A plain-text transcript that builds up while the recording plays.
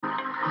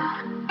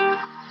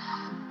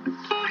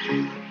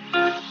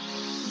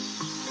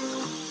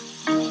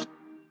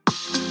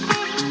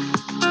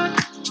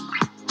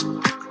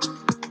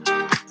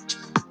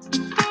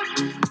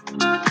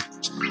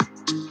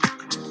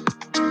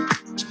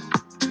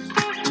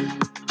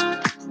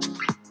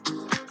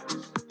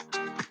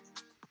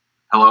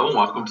Hello and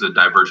welcome to the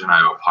Divergent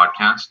IO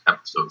podcast,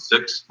 episode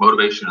 6,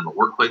 Motivation in the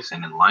Workplace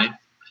and in Life.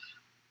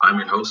 I'm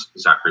your host,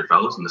 Zachary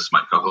Fellows, and this is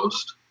my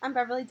co-host. I'm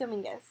Beverly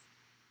Dominguez.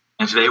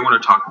 And today we're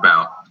going to talk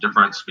about the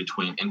difference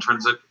between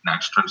intrinsic and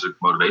extrinsic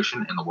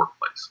motivation in the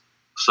workplace.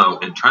 So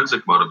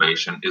intrinsic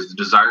motivation is the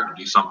desire to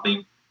do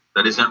something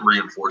that isn't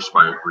reinforced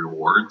by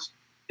rewards.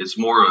 It's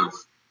more of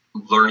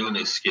learning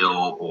a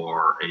skill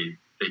or a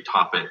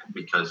topic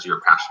because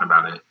you're passionate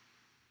about it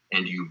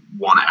and you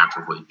want to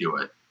actively do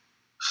it.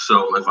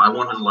 So if I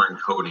wanted to learn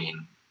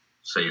coding,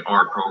 say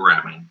R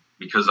programming,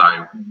 because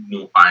I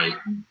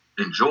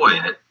enjoy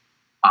it,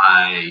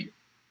 I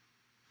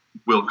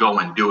will go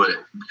and do it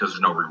because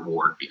there's no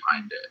reward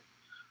behind it.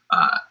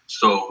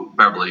 So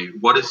Beverly,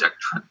 what is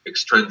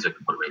extrinsic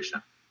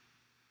motivation?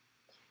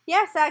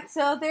 Yeah, Zach.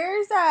 So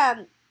there's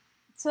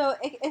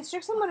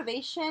extrinsic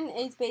motivation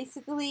is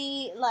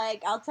basically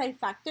like outside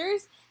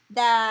factors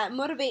that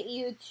motivate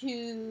you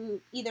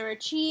to either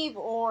achieve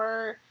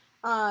or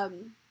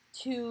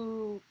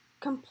to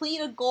complete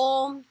a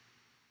goal,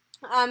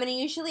 and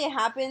it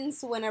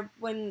happens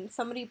when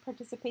somebody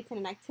participates in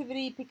an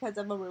activity because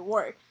of a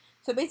reward.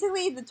 So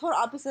basically, the total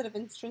opposite of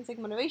intrinsic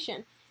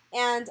motivation,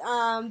 and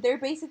they're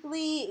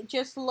basically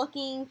just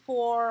looking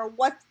for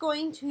what's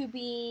going to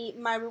be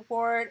my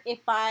reward if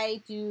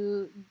I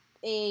do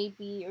A,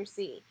 B, or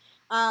C.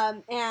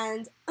 And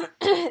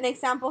an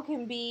example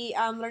can be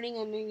learning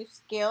a new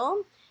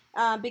skill,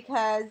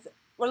 because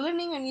we're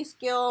learning a new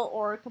skill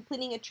or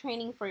completing a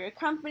training for your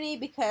company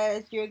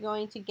because you're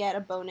going to get a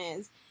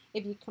bonus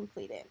if you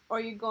complete it, or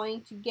you're going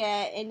to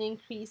get an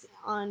increase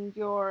on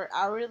your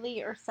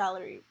hourly or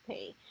salary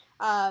pay.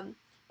 And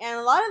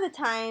a lot of the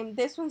time,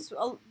 this was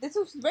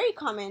very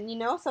common.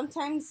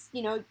 Sometimes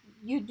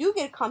you do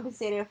get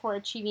compensated for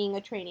achieving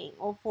a training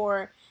or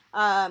for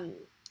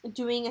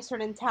doing a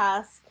certain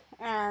task,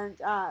 and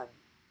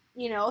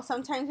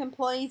sometimes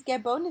employees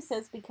get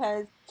bonuses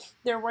because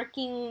they're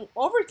working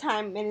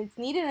overtime and it's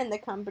needed in the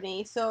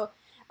company. So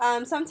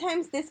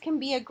sometimes this can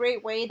be a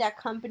great way that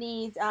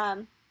companies,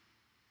 a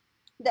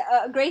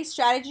great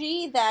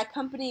strategy that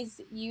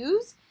companies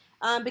use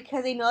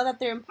because they know that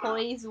their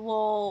employees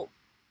will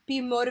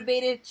be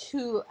motivated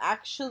to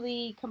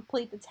actually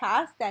complete the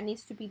task that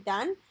needs to be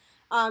done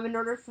in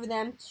order for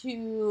them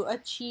to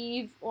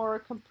achieve or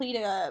complete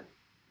a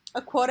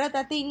quota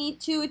that they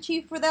need to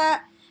achieve for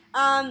that.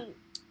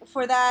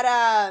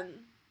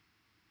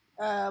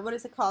 What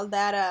is it called?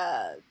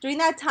 During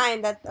that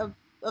time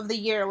of the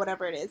year or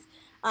whatever it is.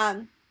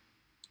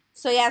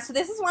 So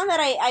this is one that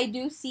I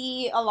do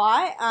see a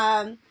lot.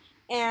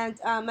 And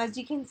as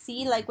you can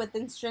see, like with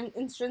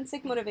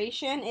intrinsic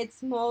motivation,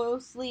 it's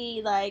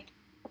mostly like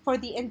for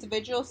the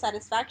individual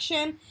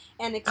satisfaction,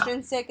 and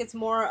extrinsic it's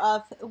more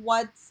of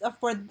what's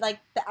for like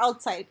the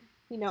outside.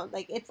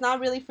 Like it's not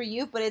really for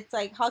you, but it's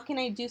like, what can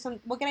I do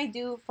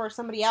for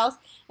somebody else,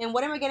 and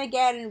what am I going to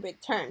get in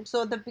return?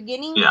 So the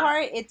beginning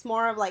part, it's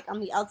more of like on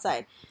the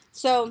outside.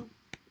 So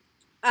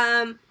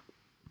that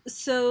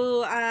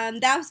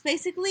was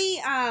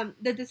basically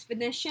the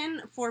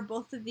definition for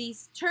both of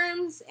these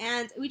terms,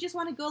 and we just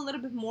want to go a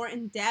little bit more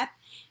in depth.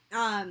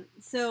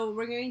 So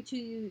we're going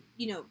to,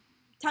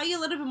 tell you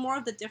a little bit more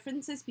of the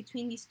differences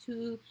between these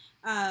two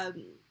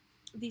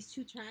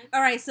terms.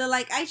 All right, so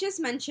like I just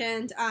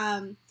mentioned,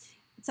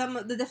 some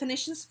of the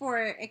definitions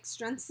for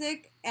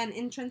extrinsic and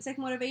intrinsic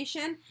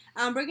motivation,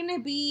 we're going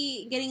to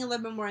be getting a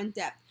little bit more in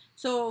depth.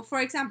 So, for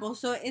example,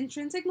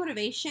 intrinsic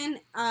motivation,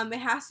 it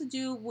has to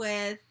do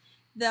with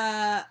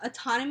the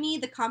autonomy,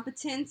 the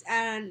competence,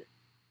 and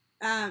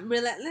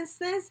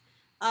relentlessness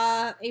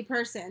of a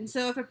person.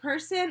 So, if a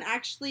person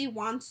actually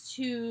wants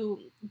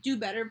to do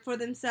better for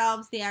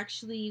themselves, they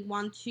actually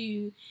want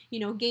to,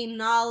 gain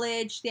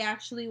knowledge, they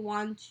actually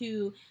want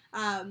to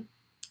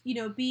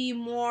be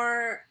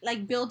more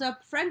like build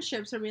up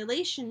friendships or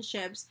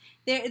relationships,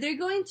 they're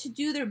going to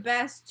do their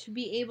best to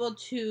be able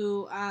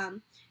to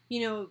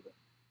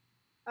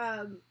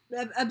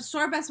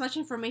absorb as much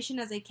information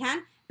as they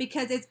can,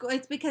 because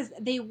it's because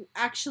they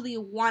actually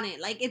want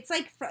it. Like it's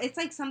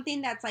like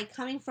something that's like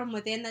coming from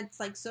within, that's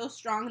like so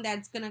strong that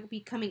it's gonna be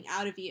coming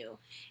out of you,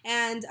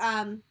 and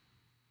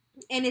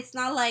it's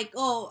not like,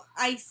 oh,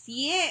 I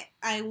see it,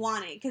 I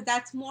want it, because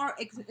that's more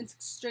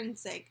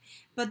extrinsic.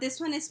 But this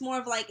one is more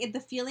of like, the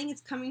feeling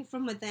is coming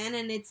from within,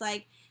 and it's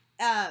like,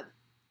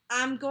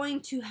 I'm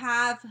going to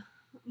have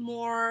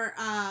more,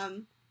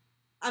 I'm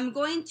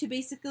going to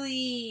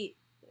basically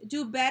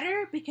do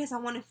better because I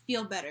want to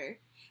feel better,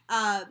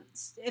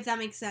 if that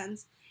makes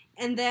sense.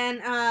 And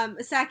then,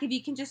 Zach, if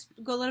you can just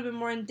go a little bit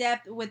more in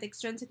depth with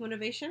extrinsic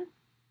motivation.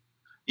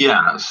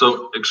 Yeah,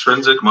 so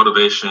extrinsic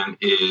motivation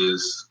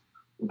is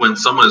when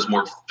someone is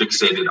more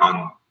fixated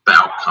on the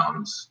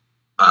outcomes,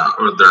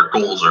 or their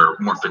goals are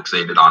more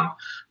fixated on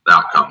the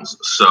outcomes.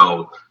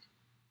 So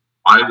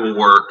I will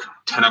work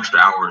 10 extra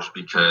hours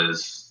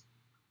because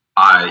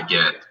I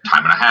get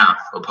time and a half,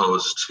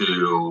 opposed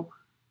to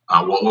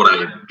what would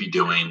I be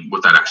doing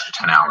with that extra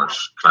 10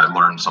 hours? Could I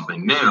learn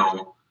something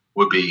new?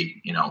 Would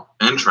be,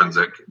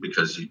 intrinsic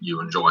because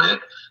you enjoy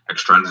it.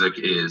 Extrinsic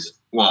is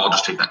well, I'll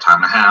just take that time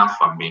and a half.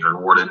 I'm being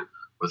rewarded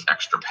with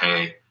extra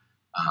pay.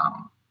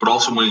 But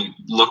also when we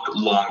look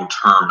long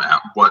term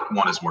at what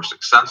one is more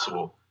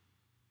successful,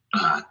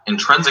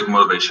 intrinsic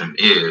motivation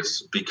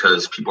is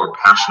because people are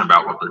passionate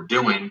about what they're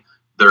doing.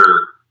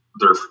 They're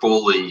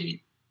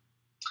fully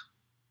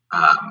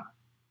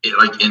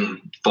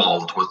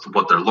involved with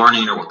what they're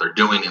learning or what they're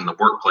doing in the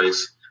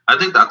workplace. I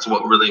think that's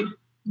what really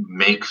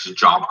makes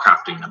job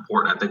crafting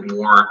important. I think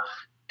more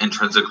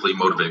intrinsically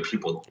motivated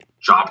people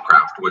job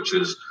craft, which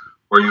is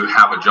where you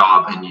have a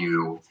job and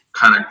you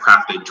kind of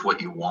craft it to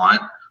what you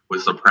want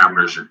with the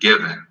parameters you're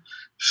given.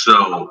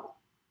 So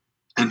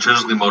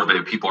intrinsically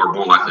motivated people are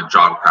more likely to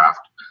job craft,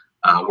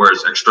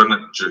 whereas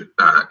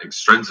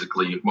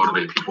extrinsically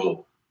motivated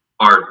people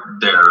are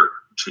there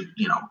to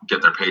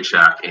get their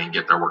paycheck and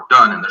get their work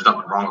done. And there's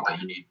nothing wrong with that.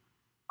 You need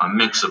a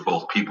mix of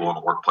both people in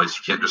the workplace.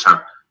 You can't just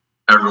have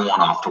everyone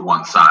off to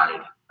one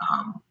side.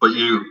 But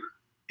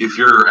if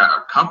you're at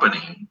a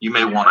company, you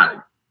may want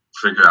to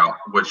figure out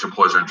which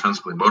employees are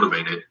intrinsically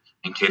motivated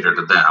and cater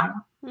to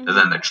them, and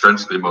then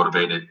extrinsically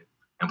motivated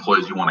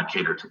employees, you want to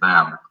cater to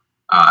them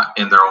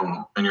in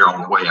your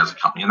own way as a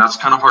company. And that's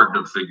kind of hard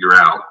to figure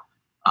out.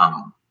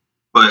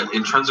 But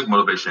intrinsic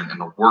motivation in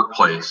the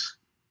workplace,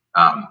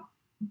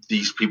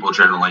 these people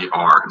generally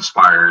are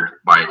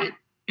inspired by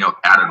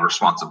added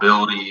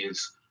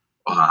responsibilities,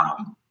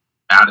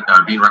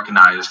 being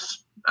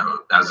recognized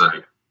as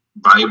a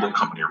valuable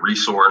company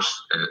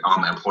resource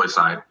on the employee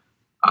side,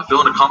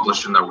 feeling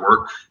accomplished in their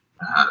work.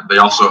 They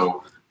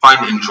also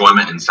find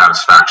enjoyment and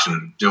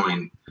satisfaction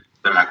doing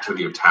their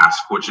activity or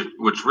task, which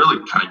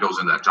really kind of goes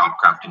into that job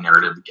crafting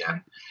narrative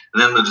again.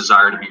 And then the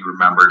desire to be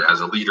remembered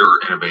as a leader or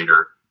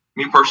innovator.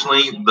 Me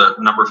personally, the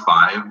number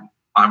 5,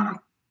 I'm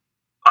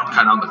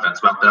kind of on the fence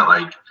about that.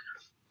 Like,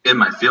 in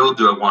my field,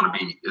 do I want to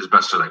be as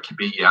best as I can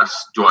be?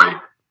 Yes. Do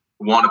I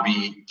want to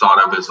be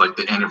thought of as like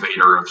the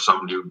innovator of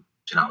some new,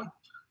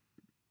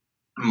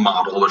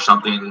 model or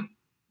something?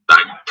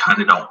 I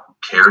kind of don't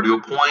care to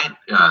a point,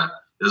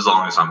 as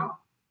long as I'm,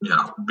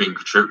 being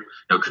contributing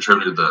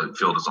to the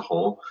field as a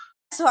whole.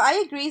 So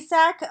I agree,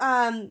 Zach.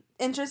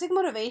 Intrinsic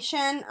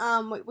motivation,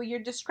 what you're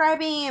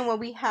describing and what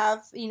we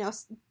have,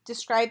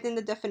 described in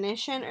the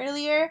definition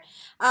earlier.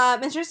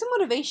 Intrinsic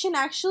motivation,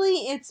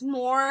 actually, it's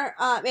more,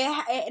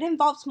 it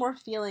involves more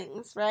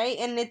feelings, right?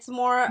 And it's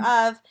more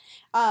of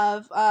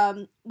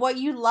what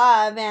you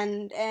love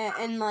and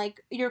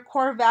like your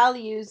core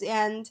values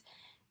and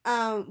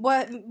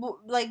what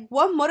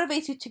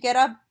motivates you to get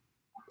up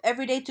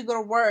every day to go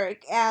to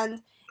work.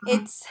 And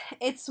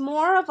it's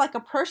more of like a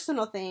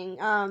personal thing.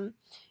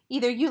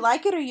 Either you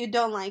like it or you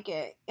don't like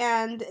it,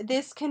 and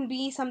this can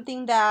be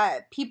something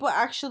that people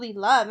actually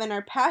love and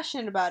are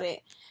passionate about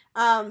it.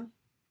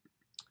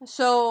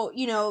 So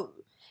it's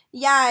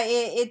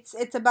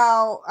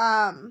about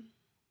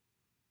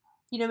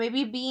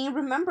maybe being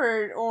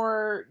remembered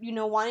or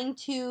wanting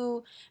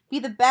to be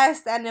the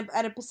best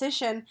at a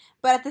position,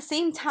 but at the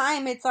same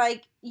time it's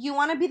like you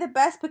want to be the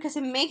best because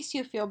it makes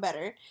you feel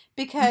better,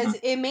 because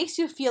it makes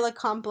you feel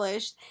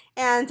accomplished.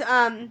 And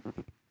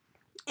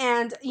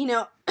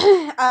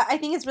I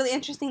think it's really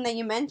interesting that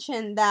you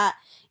mentioned that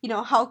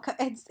how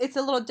it's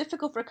a little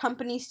difficult for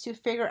companies to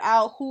figure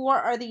out who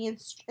are the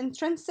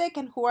intrinsic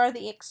and who are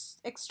the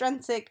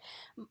extrinsic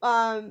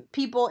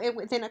people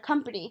within a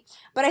company.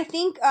 But I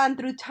think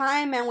through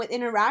time and with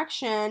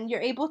interaction,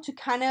 you're able to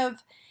kind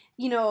of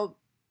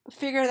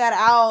figure that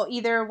out,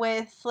 either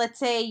with, let's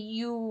say,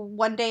 you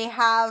one day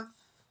have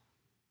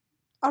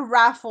a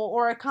raffle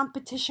or a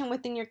competition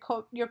within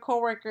your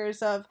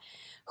coworkers of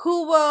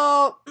who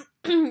will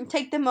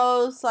take the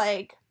most,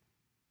 like,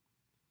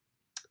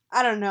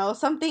 I don't know,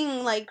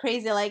 something like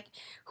crazy, like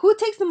who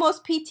takes the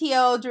most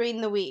PTO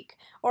during the week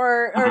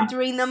or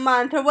during the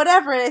month or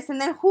whatever it is,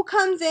 and then who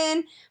comes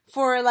in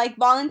for like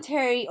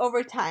voluntary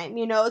overtime,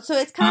 so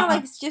it's kind of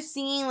like just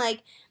seeing,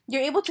 like,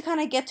 you're able to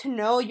kind of get to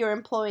know your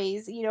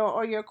employees,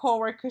 or your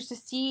coworkers, to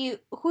see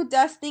who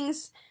does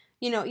things,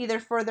 either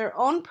for their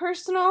own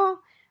personal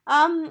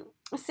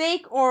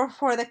sake or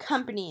for the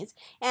companies.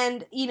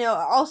 And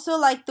also,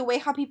 like, the way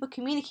how people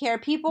communicate, are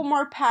people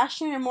more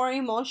passionate and more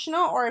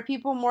emotional, or are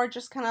people more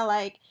just kind of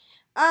like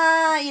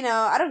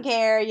I don't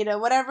care,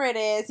 whatever it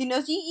is,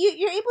 so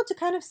you're able to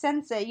kind of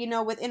sense it,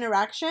 with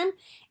interaction.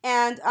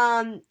 And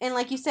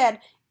like you said,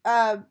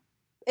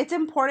 it's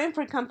important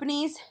for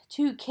companies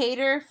to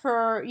cater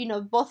for,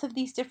 both of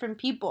these different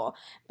people,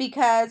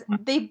 because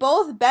they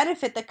both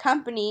benefit the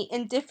company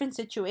in different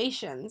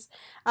situations.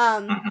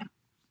 But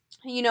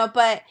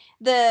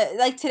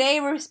today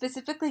we're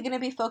specifically going to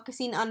be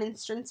focusing on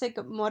intrinsic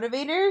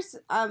motivators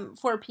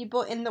for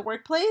people in the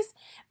workplace,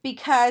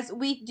 because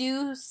we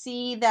do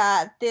see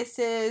that this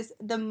is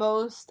the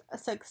most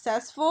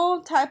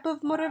successful type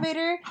of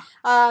motivator,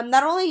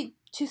 not only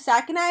to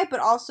Zach and I, but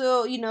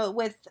also,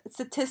 with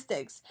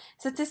statistics.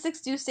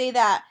 Statistics do say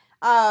that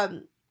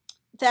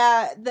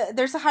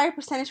there's a higher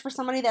percentage for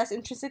somebody that's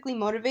intrinsically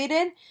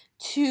motivated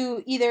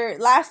to either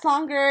last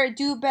longer,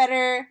 do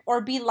better, or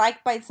be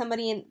liked by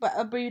somebody and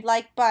be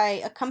liked by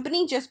a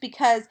company, just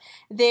because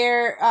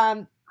they're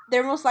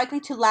they're most likely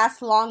to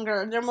last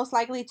longer. They're most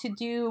likely to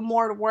do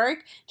more work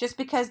just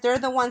because they're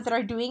the ones that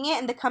are doing it,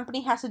 and the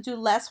company has to do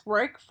less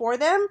work for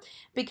them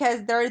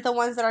because they're the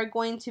ones that are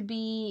going to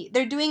be,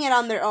 they're doing it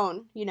on their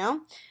own, you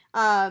know?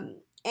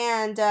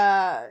 And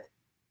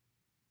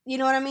you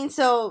know what I mean?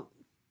 So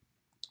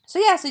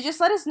yeah, so just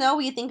let us know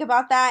what you think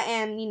about that,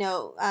 and, you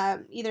know,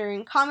 either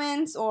in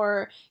comments,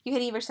 or you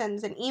can either send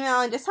us an email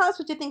and just tell us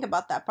what you think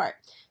about that part.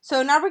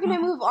 So now we're going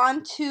to move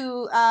on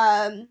to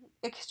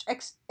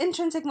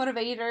intrinsic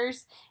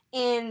motivators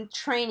in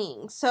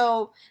training.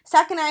 So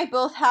Zach and I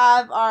both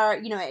have our,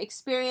 you know,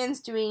 experience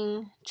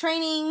doing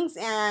trainings,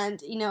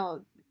 and, you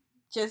know,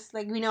 just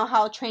like we know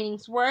how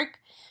trainings work.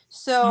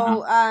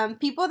 So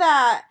people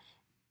that,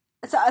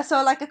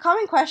 so like a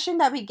common question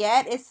that we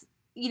get is,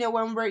 you know,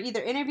 when we're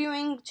either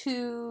interviewing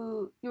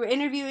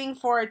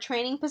for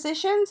training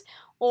positions,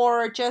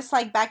 or just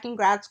like back in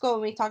grad school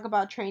when we talk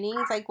about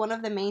trainings, like one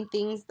of the main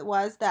things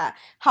was that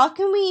how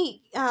can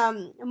we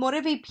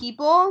motivate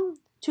people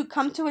to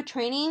come to a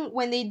training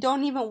when they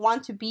don't even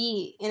want to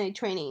be in a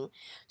training.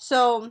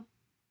 So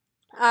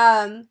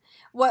one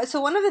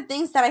of the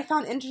things that I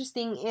found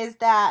interesting is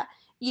that,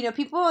 you know,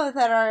 people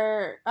that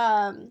are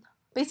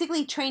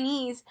basically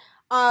trainees,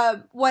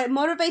 what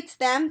motivates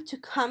them to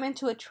come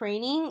into a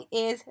training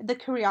is the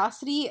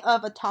curiosity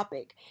of a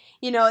topic.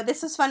 You know,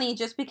 this is funny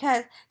just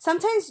because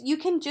sometimes you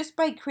can, just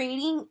by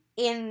creating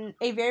in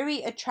a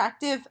very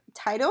attractive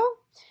title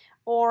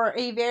or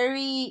a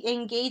very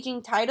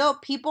engaging title,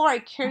 people are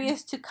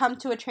curious to come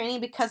to a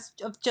training because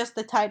of just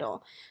the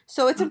title.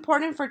 So it's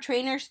important for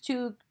trainers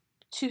to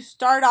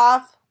start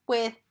off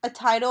with a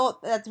title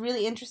that's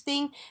really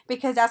interesting,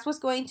 because that's what's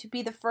going to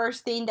be the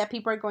first thing that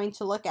people are going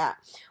to look at.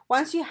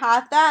 Once you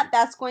have that,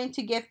 that's going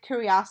to give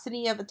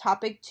curiosity of a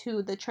topic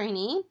to the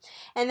trainee.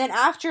 And then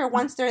after,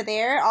 once they're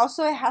there,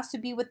 also it has to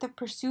be with the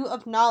pursuit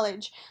of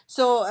knowledge.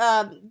 So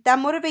that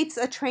motivates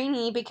a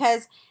trainee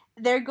because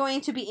they're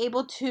going to be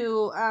able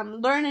to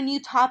learn a new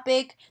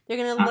topic. They're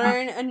going to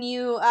learn a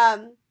new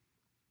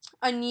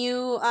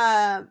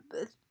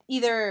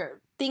either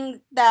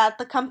thing that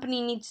the company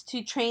needs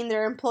to train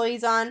their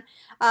employees on.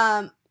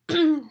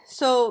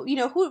 So, you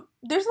know,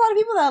 there's a lot of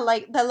people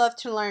that love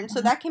to learn,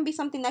 so that can be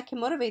something that can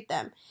motivate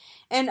them.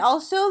 And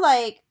also,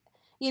 like,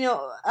 you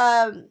know,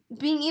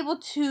 being able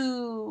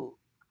to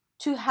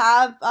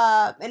have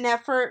an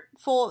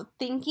effortful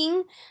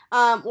thinking,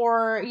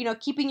 or, you know,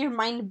 keeping your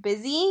mind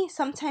busy.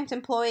 Sometimes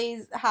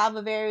employees have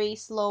a very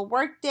slow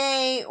work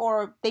day,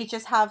 or they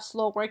just have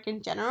slow work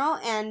in general,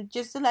 and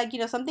just like, you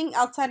know, something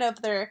outside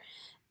of their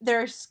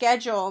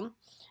schedule,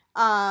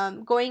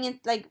 going in,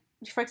 like,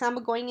 for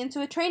example, going into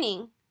a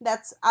training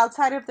that's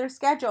outside of their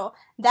schedule,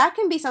 that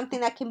can be something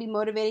that can be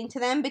motivating to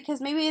them,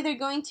 because maybe they're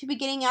going to be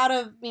getting out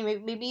of, you know,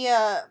 maybe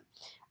a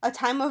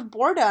time of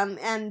boredom,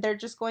 and they're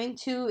just going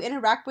to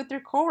interact with their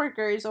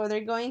coworkers, or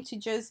they're going to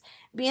just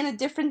be in a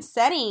different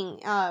setting,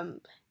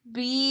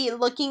 be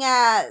looking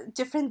at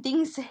different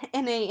things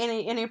in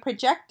a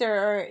projector,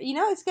 or, you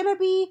know, it's gonna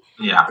be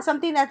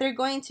something that they're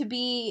going to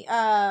be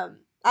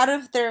out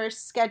of their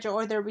schedule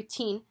or their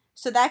routine,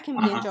 so that can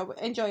be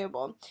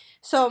enjoyable.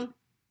 So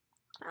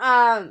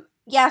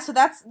yeah, so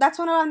that's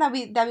one of them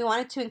that we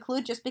wanted to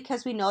include, just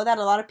because we know that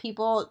a lot of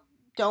people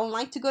don't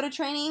like to go to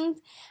trainings,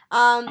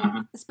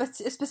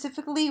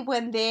 specifically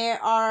when they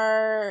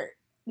are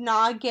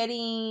not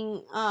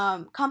getting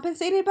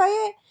compensated by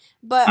it,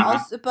 but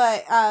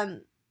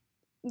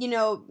you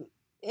know,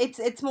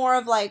 it's more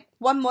of like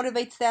what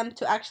motivates them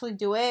to actually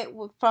do it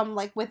from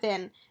like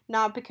within,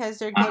 not because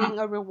they're getting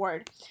a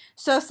reward.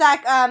 So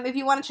Zach, if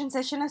you want to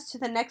transition us to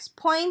the next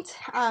point,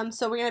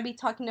 so we're going to be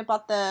talking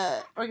about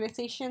the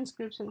organizations,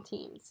 groups, and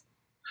teams.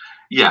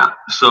 Yeah,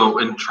 so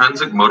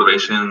intrinsic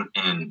motivation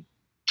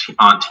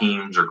on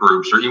teams or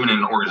groups, or even in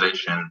an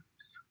organization,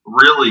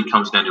 really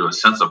comes down to a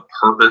sense of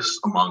purpose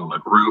among the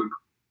group,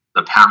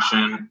 the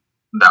passion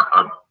that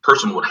a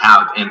person would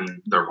have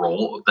in their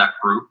role of that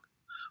group,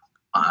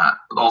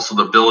 also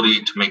the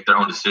ability to make their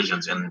own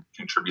decisions and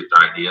contribute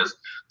their ideas.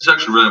 It's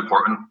actually really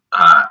important.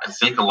 I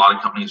think a lot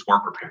of companies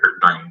weren't prepared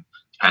during the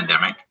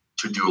pandemic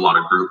to do a lot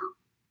of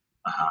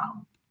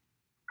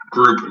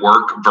group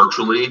work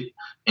virtually,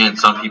 and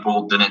some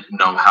people didn't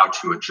know how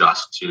to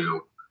adjust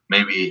to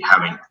maybe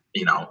having,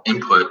 you know,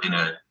 input in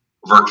a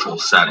virtual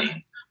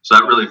setting. So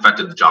that really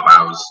affected the job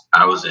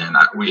I was in.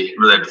 We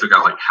really had to figure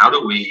out, like, how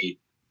do we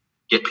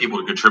get people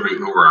to contribute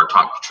who were our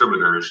top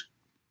contributors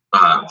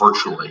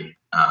virtually,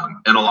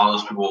 and a lot of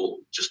those people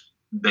just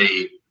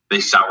they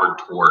soured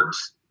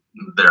towards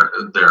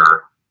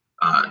their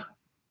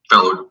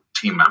fellow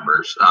team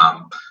members.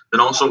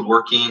 And also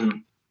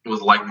working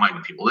with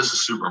like-minded people. This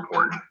is super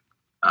important.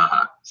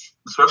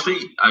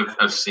 Especially,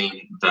 I've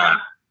seen that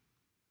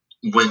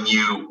when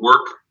you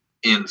work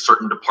in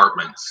certain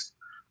departments.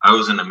 I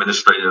was in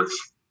administrative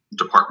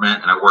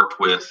department, and I worked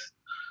with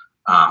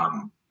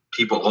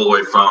people all the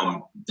way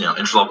from, you know,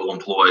 entry-level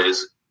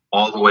employees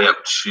all the way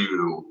up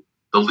to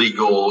the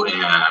legal,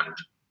 and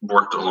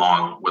worked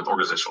along with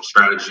organizational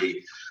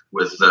strategy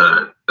with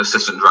the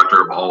assistant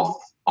director of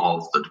all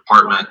of the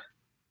department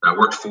that I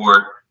worked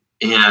for.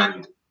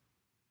 and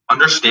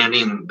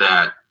understanding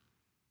that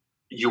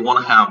you want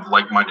to have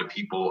like-minded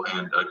people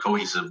and a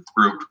cohesive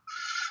group,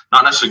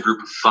 not necessarily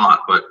group of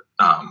thought, but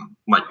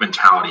like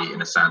mentality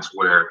in a sense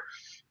where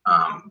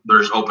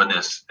there's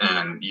openness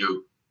and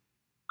you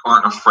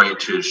aren't afraid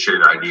to share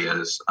your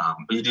ideas,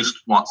 but you just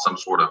want some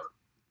sort of,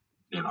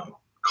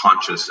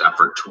 conscious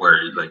effort to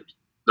where like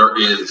there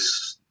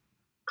is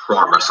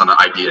progress on an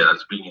idea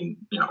that's being,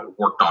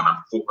 worked on and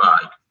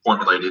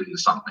formulated into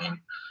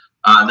something.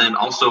 And then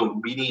also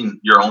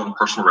meeting your own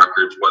personal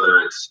records, whether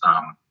it's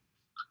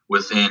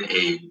within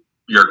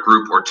your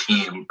group or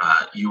team.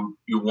 You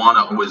want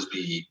to always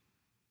be,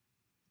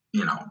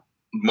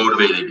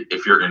 motivated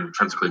if you're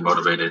intrinsically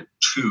motivated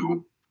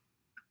to,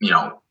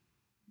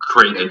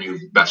 create a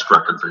new best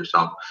record for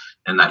yourself,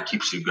 and that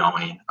keeps you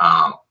going.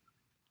 I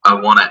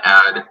want to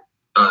add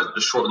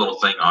a short little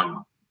thing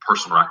on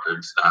personal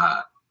records.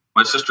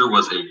 My sister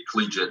was a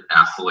collegiate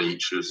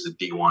athlete. She was a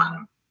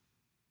D1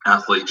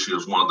 athlete. She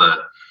was one of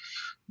the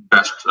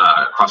best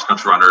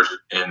cross-country runners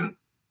in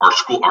our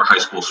high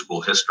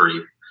school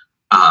history,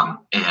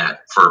 and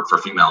for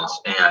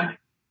females. And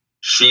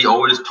she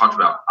always talked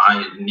about,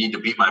 I need to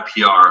beat my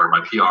PR. And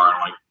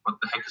I'm like, what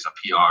the heck is a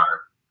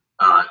PR?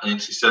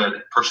 And she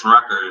said, personal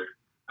record.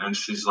 And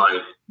she's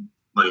like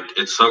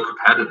it's so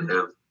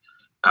competitive.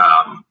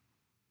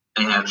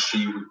 And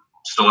she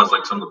still has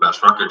like some of the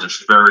best records, and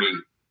she's very,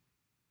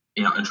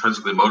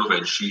 intrinsically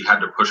motivated. She had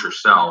to push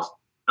herself.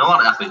 And a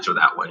lot of athletes are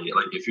that way.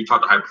 Like if you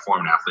talk to high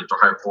performing athletes or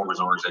high performers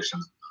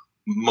organizations,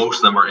 most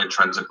of them are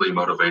intrinsically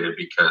motivated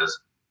because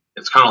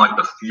it's kind of like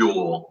the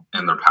fuel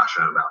and they're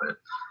passionate about it.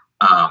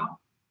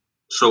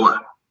 So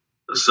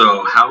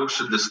how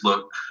should this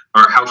look,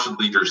 or how should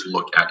leaders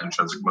look at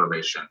intrinsic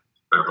motivation,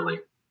 Beverly?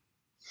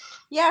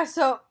 Yeah,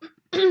 so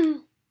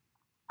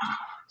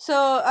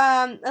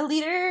a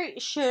leader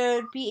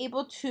should be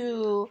able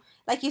to,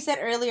 like you said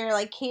earlier,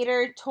 like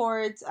cater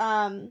towards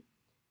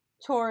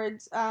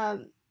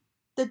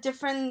the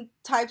different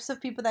types of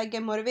people that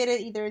get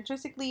motivated either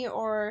intrinsically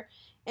or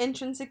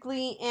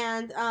intrinsically,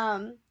 and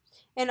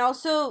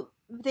also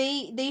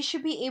they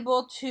should be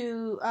able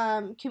to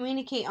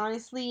communicate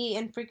honestly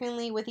and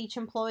frequently with each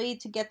employee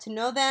to get to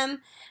know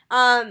them,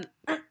 and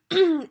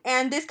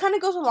this kind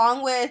of goes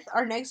along with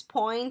our next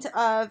point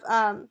of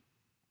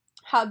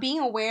how being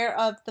aware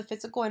of the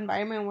physical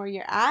environment where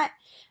you're at.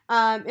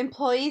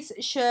 Employees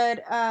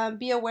should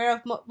be aware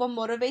of what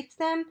motivates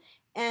them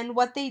and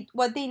what they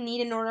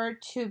need in order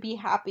to be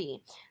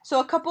happy. So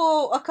a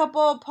couple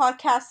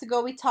podcasts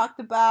ago, we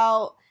talked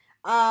about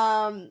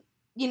happiness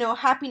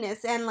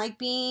and like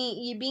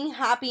being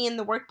happy in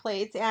the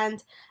workplace,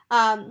 and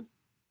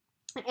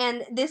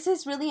this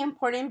is really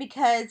important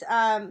because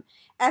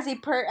as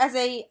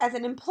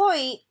an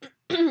employee,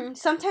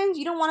 sometimes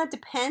you don't want to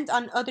depend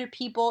on other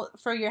people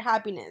for your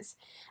happiness,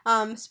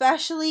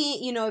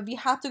 especially if you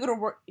have to go to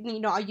work. You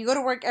go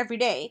to work every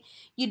day.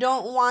 You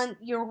don't want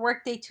your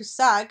workday to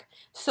suck,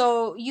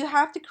 so you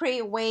have to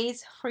create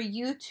ways for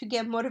you to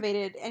get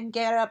motivated and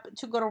get up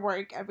to go to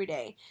work every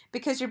day,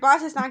 because your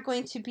boss is not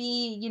going to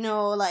be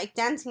like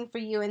dancing for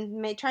you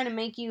and trying to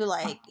make you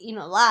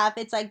laugh.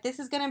 It's like this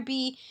is gonna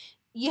be.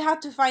 You have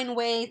to find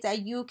ways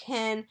that you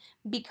can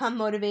become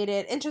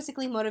motivated,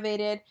 intrinsically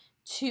motivated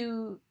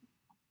to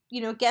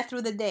get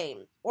through the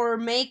day or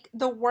make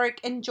the work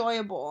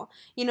enjoyable.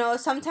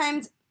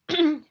 Sometimes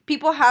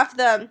people have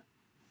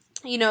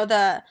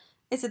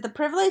is it the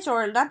privilege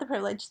or not the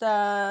privilege,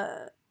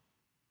 the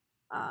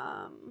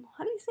how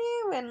do you say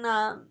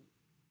it?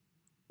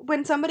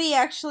 When somebody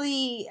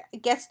actually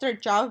gets their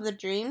job of their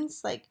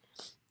dreams, like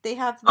they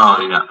have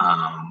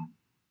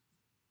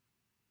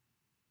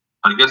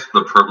I guess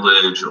the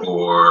privilege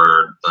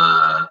or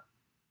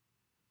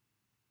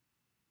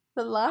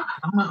the luck?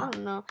 I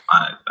don't know.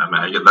 I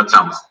mean, that's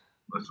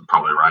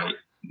probably right.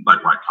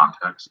 Like right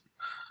context.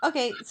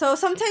 Okay, so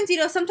sometimes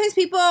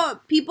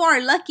people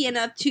are lucky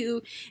enough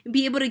to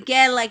be able to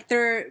get like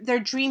their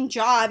dream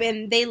job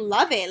and they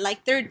love it.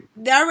 Like they're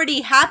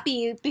already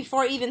happy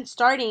before even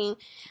starting.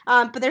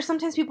 But there's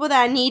sometimes people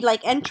that need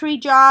like entry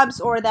jobs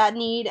or that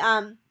need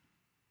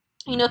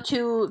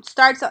to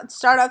start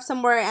off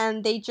somewhere,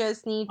 and they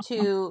just need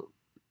to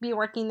be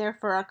working there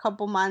for a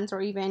couple months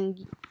or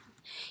even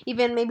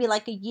maybe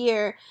like a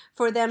year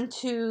for them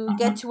to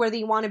get to where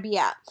they want to be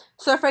at.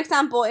 So for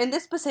example, in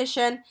this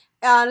position,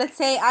 let's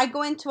say I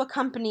go into a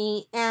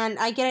company and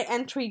I get an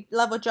entry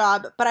level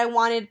job, but I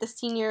wanted the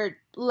senior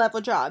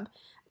level job.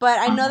 But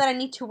I know that I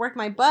need to work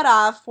my butt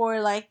off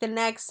for like the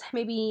next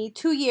maybe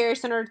 2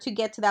 years in order to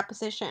get to that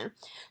position.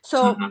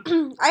 So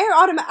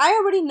I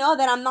already know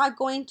that I'm not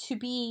going to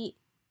be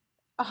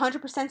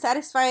 100%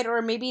 satisfied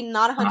or maybe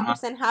not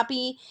 100%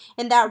 happy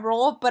in that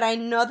role, but I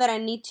know that I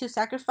need to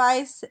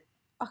sacrifice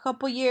a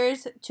couple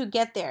years to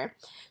get there.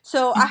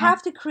 So I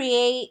have to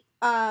create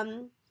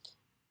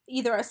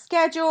either a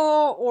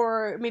schedule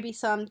or maybe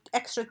some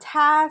extra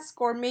task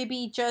or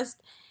maybe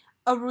just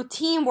a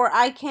routine where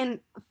I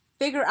can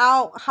figure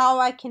out how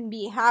I can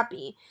be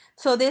happy.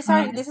 So this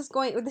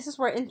is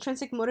where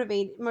intrinsic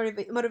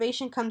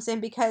motivation comes in,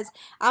 because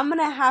I'm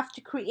gonna have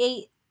to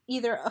create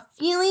either a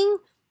feeling,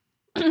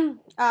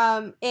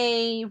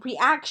 a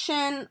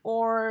reaction,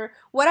 or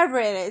whatever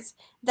it is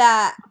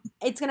that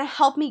it's going to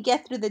help me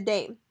get through the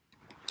day.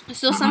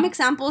 So some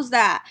examples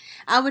that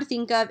I would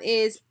think of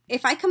is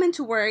if I come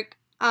into work,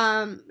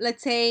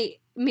 let's say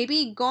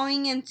maybe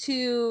going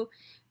to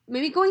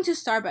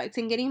Starbucks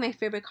and getting my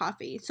favorite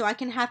coffee so I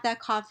can have that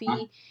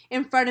coffee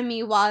in front of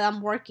me while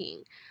I'm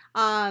working.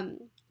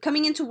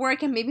 Coming into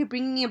work and maybe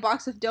bringing a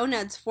box of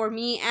donuts for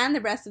me and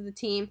the rest of the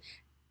team.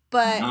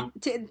 But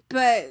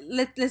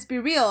let's be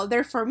real,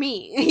 they're for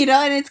me,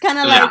 and it's kind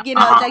of like,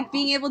 like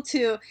being able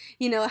to,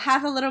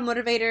 have a little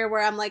motivator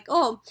where I'm like,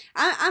 oh,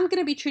 I'm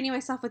going to be treating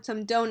myself with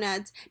some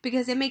donuts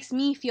because it makes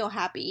me feel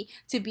happy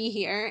to be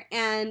here.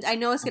 And I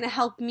know it's going to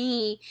help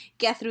me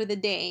get through the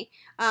day.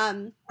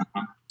 And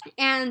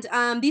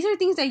these are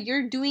things that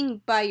you're doing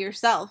by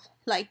yourself.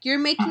 Like, you're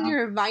making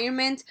your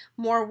environment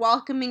more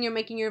welcoming. You're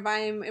making your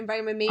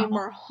environment maybe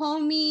more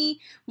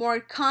homey, more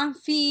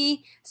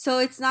comfy. So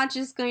it's not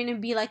just going to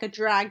be like a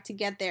drag to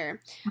get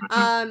there.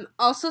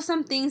 Also,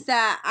 some things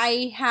that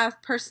I have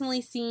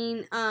personally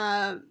seen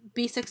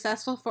be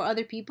successful for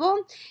other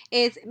people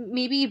is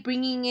maybe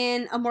bringing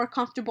in a more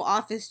comfortable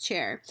office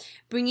chair,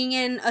 bringing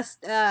in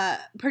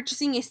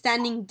purchasing a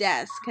standing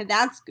desk.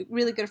 That's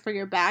really good for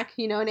your back,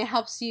 and it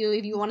helps you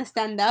if you want to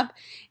stand up,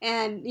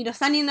 and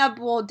standing up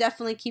will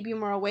definitely keep you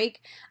more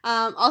awake.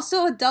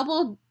 Also, a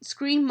double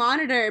screen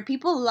monitor,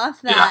 people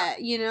love that.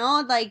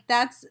 Like,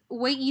 that's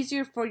way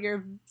easier for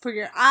your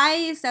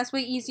eyes. That's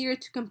way easier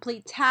to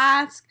complete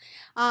tasks,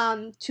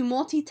 to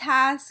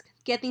multitask,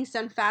 get things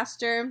done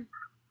faster.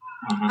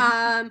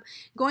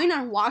 Going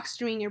on walks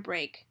during your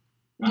break,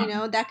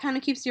 that kind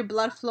of keeps your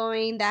blood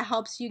flowing. That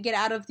helps you get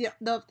out of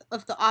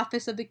the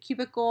office, of the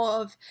cubicle,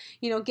 of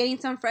getting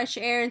some fresh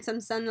air and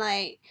some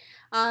sunlight.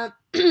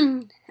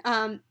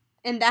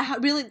 And that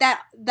really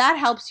that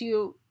helps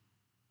you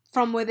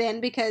from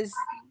within because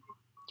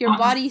your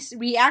body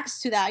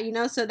reacts to that,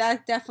 so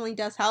that definitely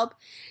does help.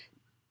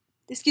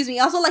 Excuse me.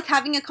 Also, like,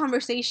 having a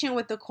conversation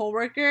with a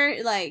coworker,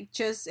 like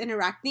just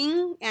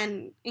interacting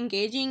and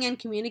engaging and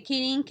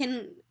communicating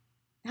can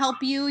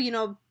help you,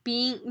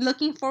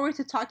 looking forward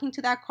to talking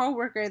to that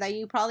coworker that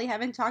you probably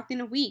haven't talked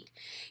in a week,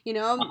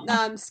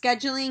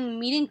 scheduling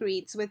meet and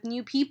greets with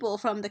new people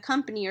from the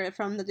company or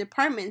from the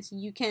departments.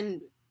 You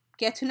can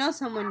get to know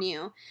someone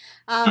new.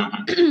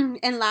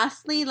 And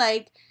lastly,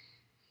 like,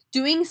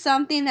 doing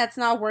something that's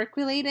not work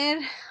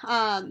related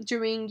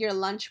during your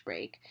lunch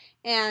break.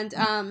 And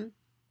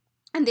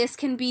this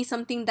can be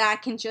something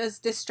that can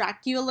just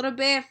distract you a little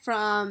bit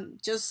from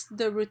just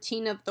the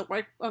routine of the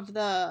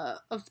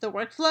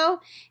workflow,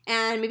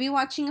 and maybe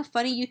watching a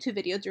funny YouTube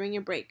video during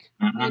your break,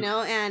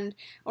 and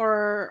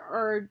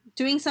or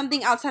doing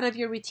something outside of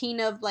your routine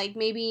of, like,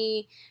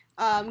 maybe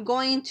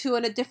going to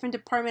a different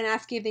department,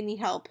 asking if they need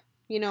help,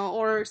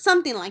 or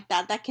something like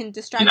that can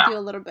distract you a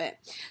little bit.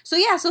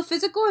 So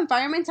physical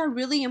environments are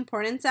really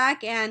important,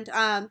 Zach, and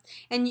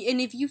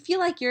if you feel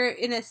like you're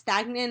in a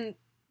stagnant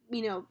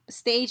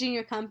stage in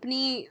your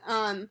company,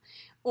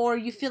 or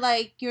you feel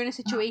like you're in a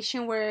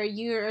situation where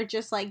you're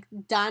just, like,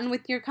 done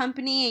with your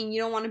company and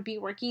you don't want to be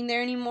working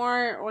there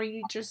anymore, or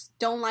you just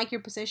don't like your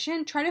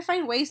position, try to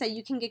find ways that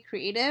you can get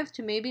creative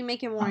to maybe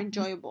make it more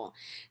enjoyable.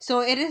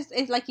 So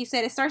it's like you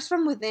said, it starts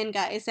from within,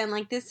 guys, and,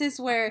 like, this is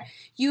where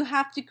you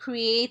have to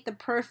create the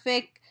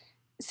perfect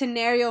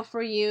scenario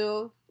for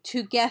you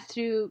to get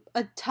through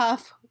a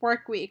tough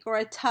work week or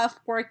a tough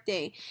work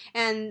day,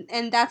 and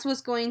that's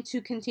what's going to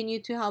continue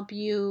to help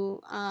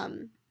you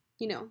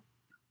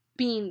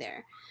being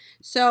there.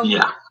 So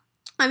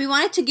we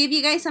wanted to give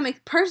you guys some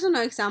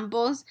personal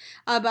examples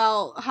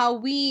about how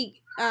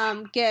we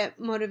get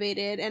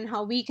motivated and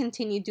how we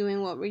continue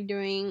doing what we're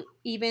doing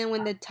even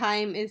when the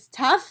time is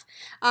tough.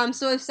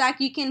 So if,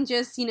 Zach, you can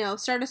just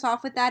start us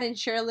off with that and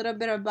share a little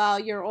bit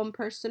about your own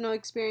personal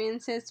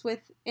experiences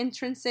with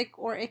intrinsic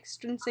or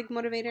extrinsic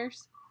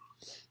motivators.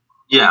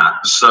 Yeah,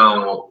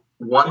 so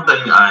one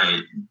thing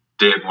I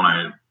did when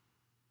I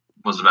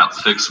was about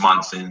 6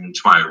 months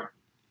into my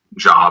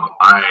job,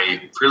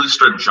 I really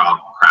started job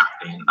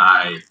crafting.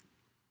 I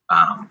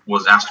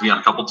was asked to be on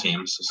a couple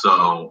teams,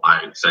 so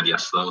I said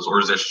yes to those.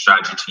 Organization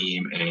strategy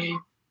team, a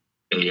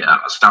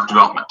staff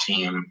development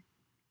team,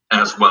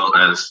 as well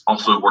as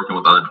also working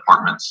with other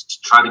departments to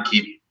try to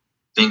keep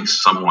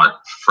things somewhat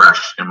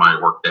fresh in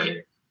my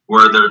workday,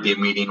 where there'd be a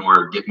meeting where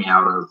it'd get me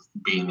out of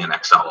being in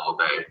Excel all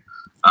day.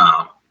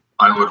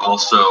 I would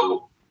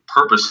also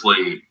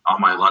purposely, on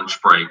my lunch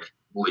break,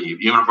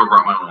 leave, even if I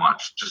brought my own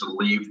lunch, just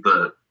leave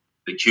the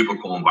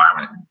cubicle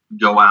environment,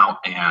 go out,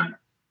 and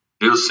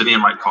if it was sitting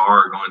in my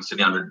car or going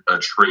sitting under a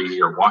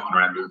tree or walking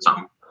around doing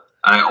something,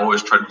 I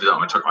always tried to do that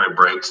when I took my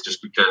breaks,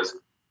 just because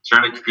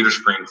staring at a computer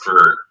screen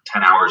for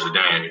 10 hours a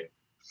day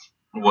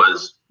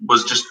was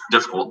just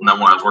difficult. And then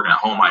when I was working at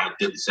home, I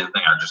did the same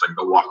thing. I just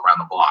go walk around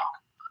the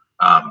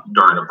block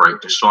during a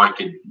break, just so I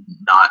could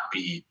not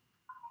be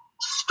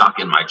stuck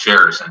in my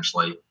chair,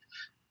 essentially.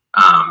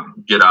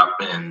 Get up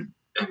and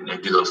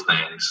do those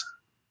things.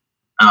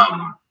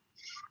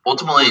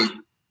 Ultimately,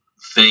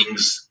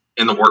 things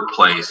in the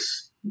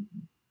workplace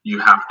you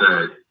have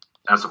to,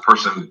 as a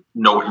person,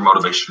 know what your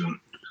motivation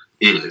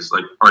is.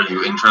 Like, are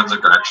you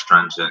intrinsic or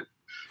extrinsic?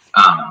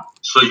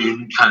 So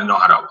you kind of know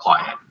how to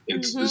apply it.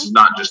 It's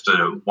not just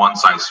a one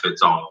size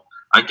fits all.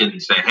 I can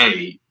say,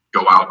 hey,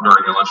 go out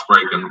during your lunch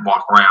break and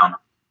walk around.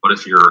 But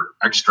if you're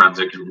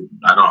extrinsic,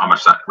 I don't know how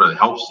much that really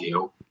helps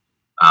you.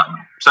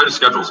 Setting a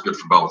schedule is good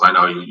for both. I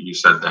know you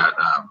said that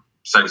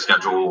setting a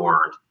schedule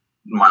or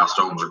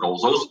milestones or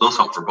goals, those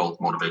help for both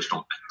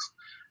motivational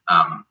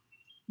things.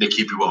 They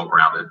keep you well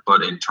grounded.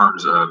 But in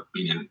terms of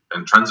being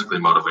intrinsically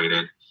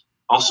motivated,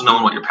 also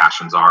knowing what your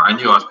passions are. I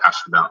knew I was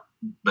passionate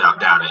about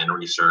data and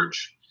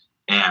research,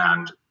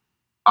 and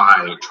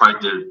I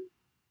tried to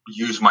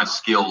use my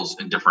skills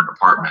in different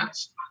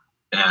departments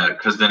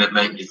because then it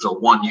made me feel,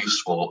 one,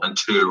 useful, and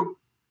two,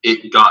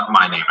 it got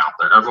my name out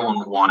there.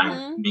 Everyone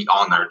wanted me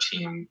on their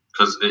team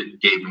because it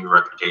gave me a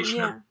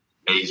reputation of,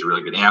 hey, he's a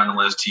really good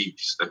analyst,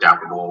 he's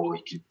adaptable,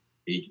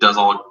 he does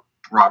all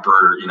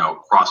proper,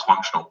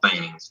 cross-functional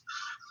things.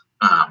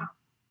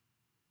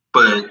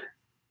 But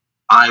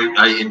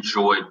I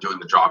enjoyed doing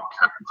the job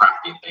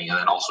crafting thing, and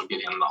then also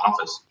getting in the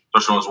office,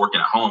 especially when I was working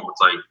at home.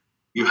 It's like,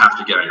 you have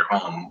to get out of your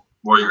home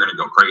or you're going to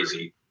go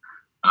crazy.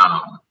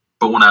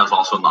 But when I was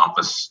also in the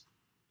office,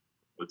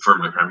 for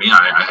me,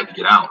 I had to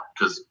get out,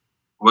 because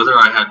whether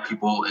I had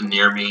people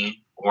near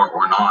me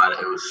or not,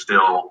 it was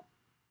still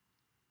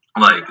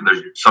like,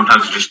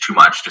 sometimes it's just too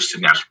much just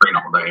sitting at a screen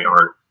all day,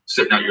 or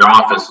sitting at your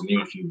office, and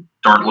even if you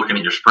aren't looking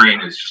at your screen,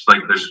 it's just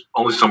like there's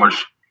only so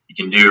much you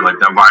can do. Like,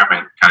 the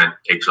environment kind of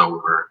takes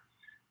over.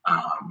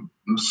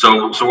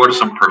 So what are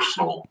some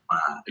personal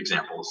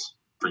examples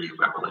for you,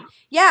 Beverly?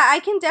 Yeah, I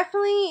can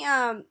definitely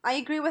I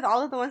agree with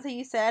all of the ones that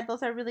you said.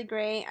 Those are really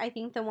great. I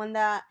think the one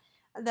that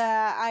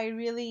I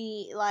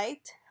really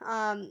liked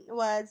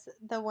was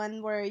the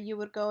one where you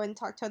would go and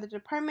talk to other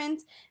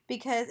departments,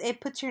 because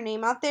it puts your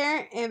name out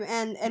there,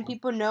 and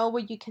people know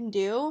what you can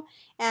do,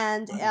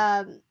 and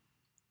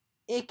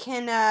it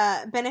can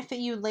benefit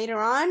you later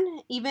on,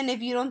 even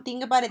if you don't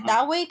think about it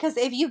that way. Because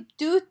if you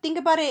do think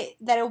about it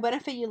that it will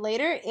benefit you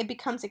later, it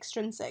becomes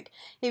extrinsic.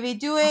 If you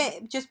do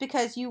it just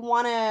because you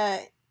want to,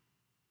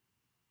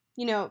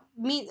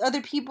 meet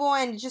other people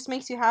and it just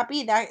makes you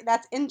happy,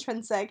 that's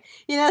intrinsic.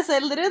 So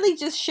literally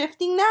just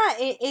shifting that,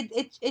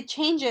 it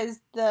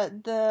changes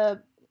the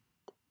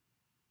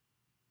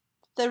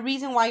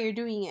reason why you're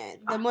doing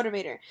it, the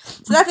motivator.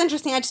 So that's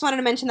interesting. I just wanted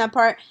to mention that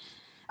part.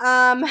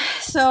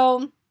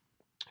 So,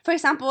 for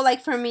example,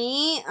 like for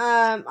me,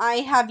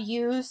 I have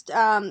used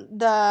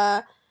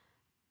the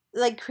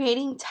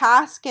creating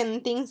tasks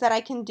and things that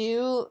I can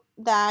do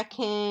that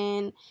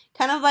can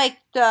kind of like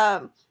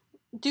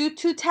do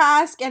 2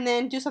 tasks and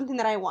then do something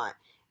that I want.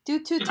 Do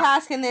 2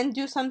 tasks and then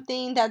do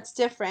something that's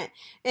different.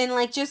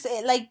 And just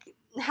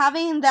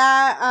having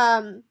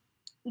that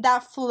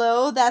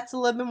flow that's a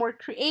little bit more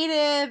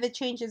creative, it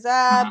changes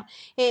up,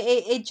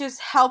 it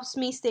just helps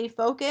me stay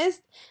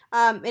focused,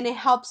 and it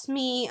helps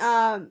me,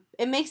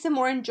 it makes it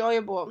more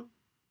enjoyable.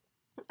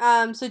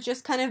 So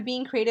just kind of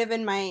being creative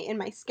in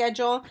my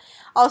schedule.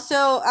 Also,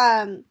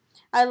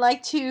 I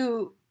like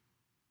to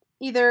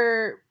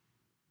either,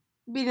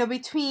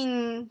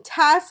 between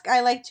tasks,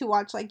 I like to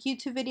watch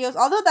YouTube videos,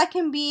 although that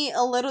can be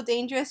a little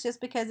dangerous just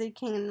because it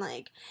can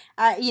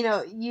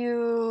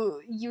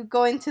you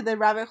go into the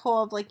rabbit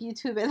hole of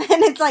YouTube, and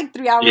then it's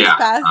 3 hours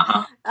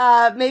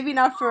past. Maybe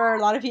not for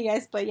a lot of you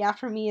guys, but yeah,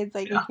 for me it's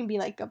it can be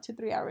up to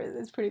 3 hours.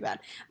 It's pretty bad.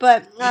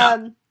 But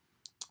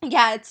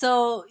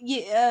so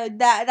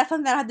that's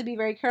something that I have to be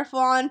very careful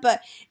on, but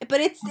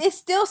it's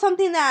still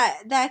something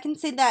that I can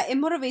say that it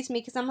motivates me,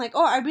 because I'm like,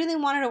 oh, I really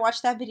wanted to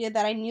watch that video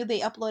that I knew they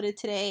uploaded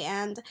today,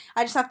 and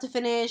I just have to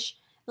finish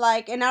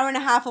an hour and a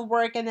half of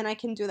work, and then I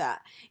can do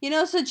that.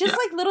 So just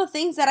little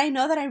things that I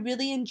know that I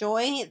really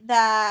enjoy,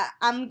 that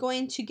I'm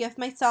going to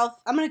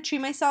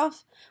treat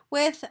myself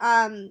with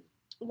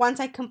once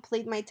I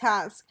complete my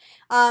task.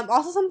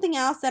 Also, something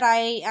else that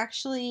I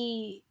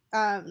actually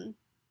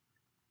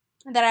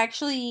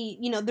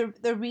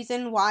the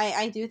reason why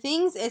I do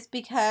things is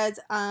because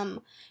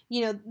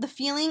the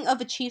feeling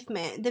of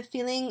achievement, the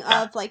feeling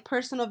of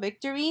personal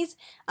victories,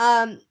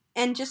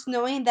 and just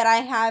knowing that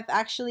I have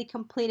actually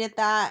completed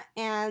that,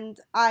 and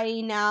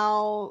I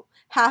now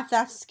have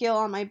that skill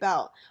on my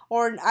belt,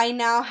 or I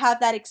now have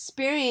that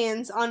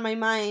experience on my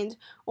mind,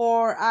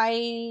 or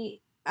I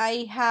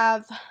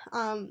have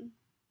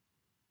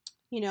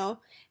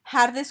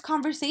had this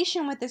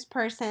conversation with this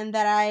person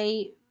that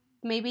I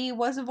maybe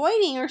was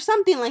avoiding, or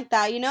something like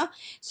that.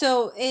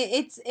 So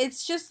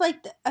it's just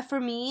for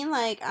me,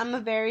 I'm a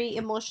very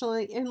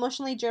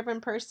emotionally driven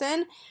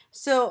person,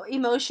 so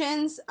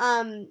emotions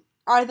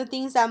are the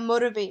things that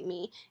motivate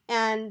me,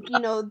 and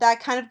that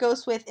kind of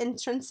goes with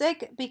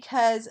intrinsic,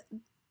 because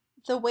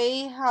the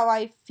way how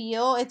I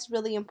feel, it's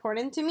really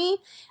important to me,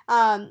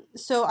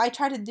 so I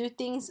try to do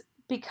things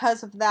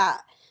because of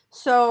that.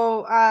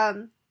 So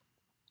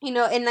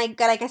and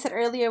like I said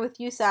earlier with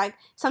USAC,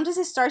 sometimes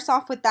it starts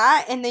off with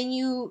that, and then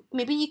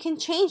maybe you can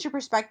change your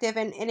perspective,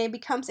 and it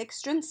becomes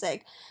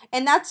extrinsic,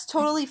 and that's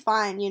totally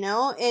fine.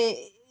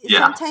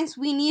 sometimes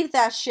we need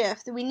that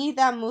shift. We need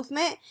that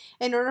movement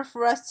in order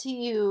for us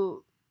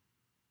to,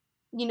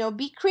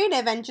 be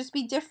creative and just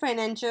be different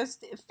and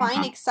just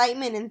find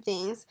excitement in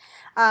things.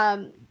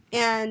 And,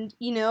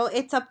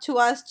 it's up to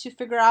us to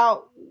figure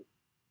out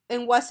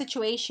in what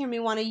situation we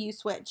want to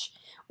use which,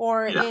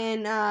 or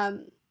in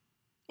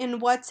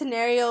what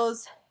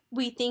scenarios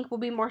we think will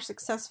be more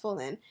successful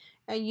in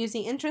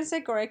using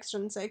intrinsic or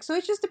extrinsic. So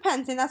it just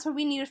depends, and that's what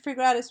we need to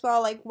figure out as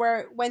well, like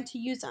when to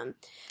use them.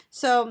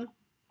 So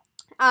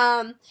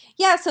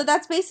so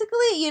that's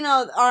basically,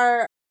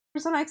 our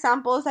some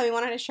examples that we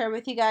wanted to share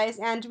with you guys,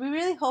 and we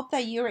really hope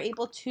that you were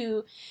able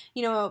to,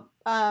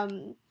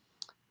 gain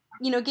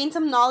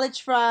some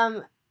knowledge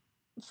from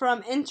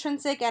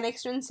intrinsic and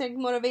extrinsic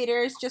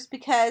motivators, just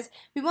because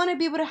we want to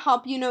be able to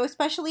help,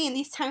 especially in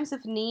these times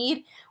of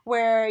need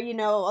where,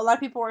 a lot of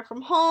people work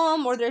from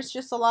home, or there's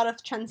just a lot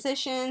of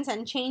transitions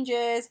and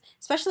changes,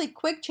 especially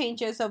quick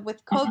changes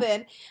with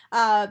COVID,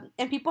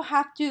 and people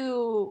have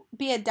to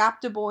be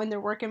adaptable in their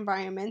work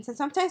environments, and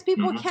sometimes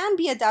people can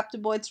be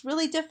adaptable. It's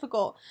really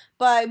difficult,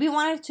 but we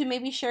wanted to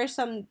maybe share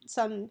some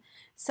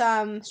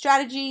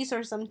strategies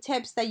or some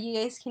tips that you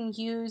guys can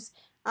use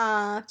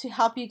to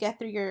help you get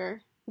through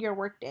your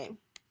workday.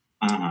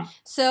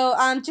 So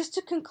just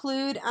to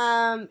conclude,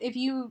 if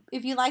you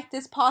like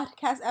this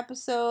podcast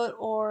episode,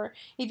 or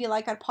if you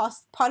like our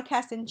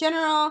podcast in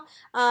general,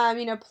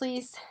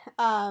 please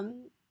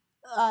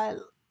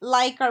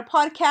like our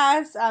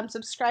podcast,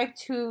 subscribe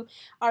to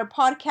our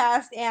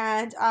podcast,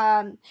 and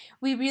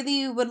we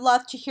really would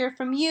love to hear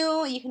from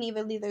you. You can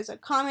either leave us a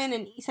comment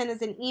and send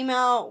us an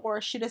email,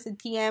 or shoot us a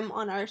DM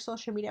on our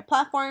social media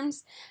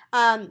platforms.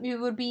 We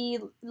would be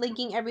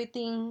linking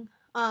everything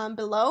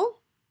below.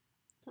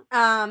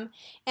 And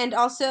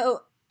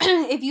also,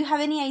 if you have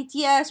any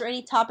ideas or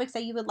any topics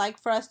that you would like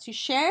for us to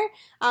share,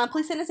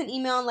 please send us an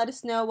email and let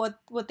us know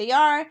what they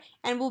are,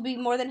 and we'll be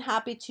more than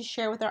happy to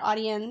share with our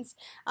audience,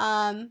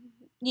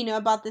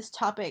 about this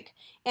topic.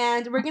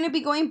 And we're going to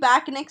be going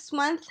back next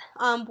month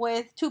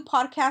with 2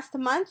 podcasts a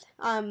month,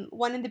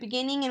 one in the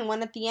beginning and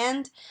one at the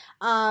end,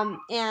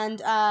 and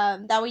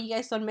that way you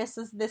guys don't miss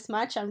us this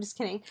much. I'm just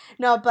kidding.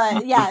 No,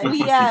 but yeah,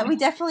 we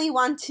definitely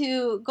want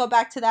to go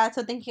back to that.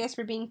 So thank you guys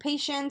for being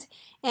patient,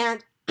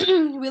 and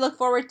we look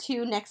forward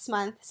to next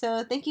month.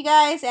 So thank you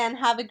guys, and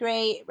have a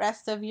great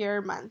rest of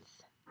your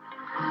month.